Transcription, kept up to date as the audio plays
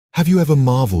Have you ever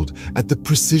marveled at the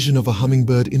precision of a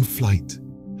hummingbird in flight?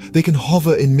 They can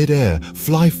hover in midair,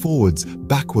 fly forwards,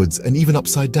 backwards, and even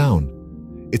upside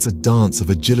down. It's a dance of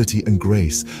agility and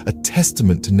grace, a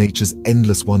testament to nature's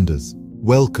endless wonders.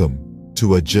 Welcome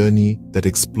to a journey that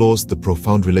explores the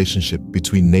profound relationship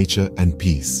between nature and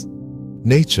peace.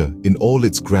 Nature, in all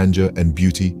its grandeur and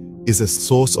beauty, is a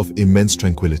source of immense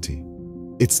tranquility.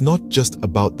 It's not just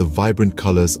about the vibrant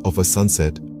colors of a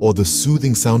sunset or the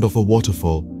soothing sound of a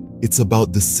waterfall. It's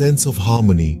about the sense of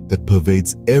harmony that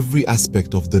pervades every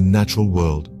aspect of the natural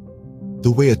world.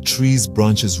 The way a tree's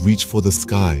branches reach for the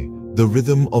sky, the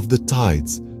rhythm of the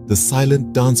tides, the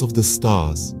silent dance of the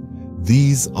stars.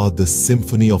 These are the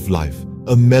symphony of life,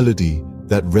 a melody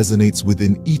that resonates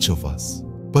within each of us.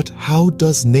 But how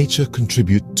does nature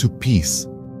contribute to peace?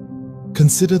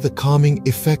 Consider the calming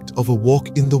effect of a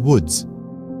walk in the woods,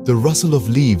 the rustle of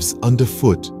leaves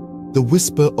underfoot, the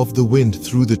whisper of the wind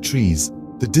through the trees,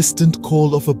 the distant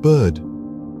call of a bird.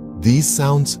 These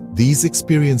sounds, these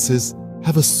experiences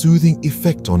have a soothing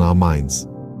effect on our minds.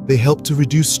 They help to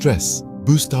reduce stress,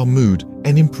 boost our mood,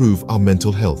 and improve our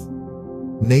mental health.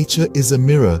 Nature is a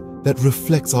mirror that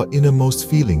reflects our innermost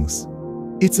feelings.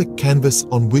 It's a canvas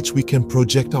on which we can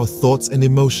project our thoughts and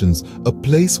emotions, a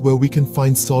place where we can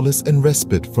find solace and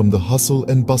respite from the hustle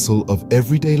and bustle of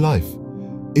everyday life.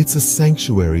 It's a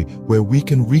sanctuary where we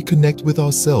can reconnect with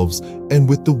ourselves and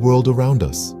with the world around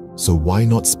us. So why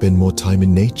not spend more time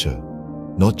in nature?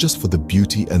 Not just for the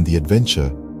beauty and the adventure,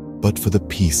 but for the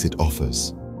peace it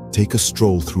offers. Take a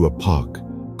stroll through a park,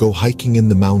 go hiking in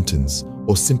the mountains,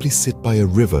 or simply sit by a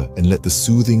river and let the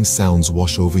soothing sounds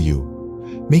wash over you.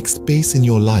 Make space in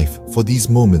your life for these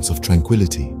moments of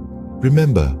tranquility.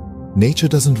 Remember, nature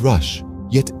doesn't rush,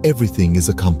 yet everything is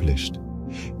accomplished.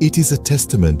 It is a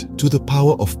testament to the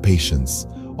power of patience,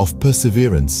 of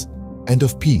perseverance, and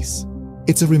of peace.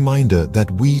 It's a reminder that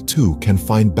we too can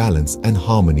find balance and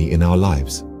harmony in our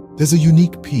lives. There's a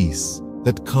unique peace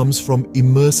that comes from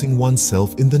immersing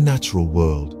oneself in the natural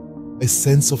world, a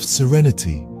sense of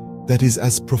serenity that is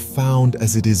as profound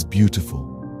as it is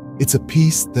beautiful. It's a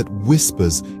peace that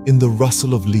whispers in the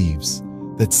rustle of leaves,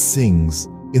 that sings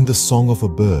in the song of a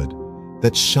bird,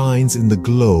 that shines in the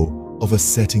glow of a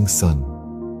setting sun.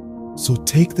 So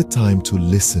take the time to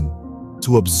listen,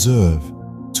 to observe,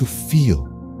 to feel.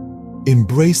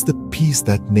 Embrace the peace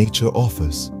that nature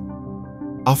offers.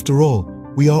 After all,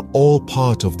 we are all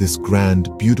part of this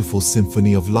grand, beautiful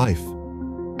symphony of life.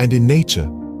 And in nature,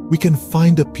 we can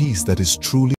find a peace that is truly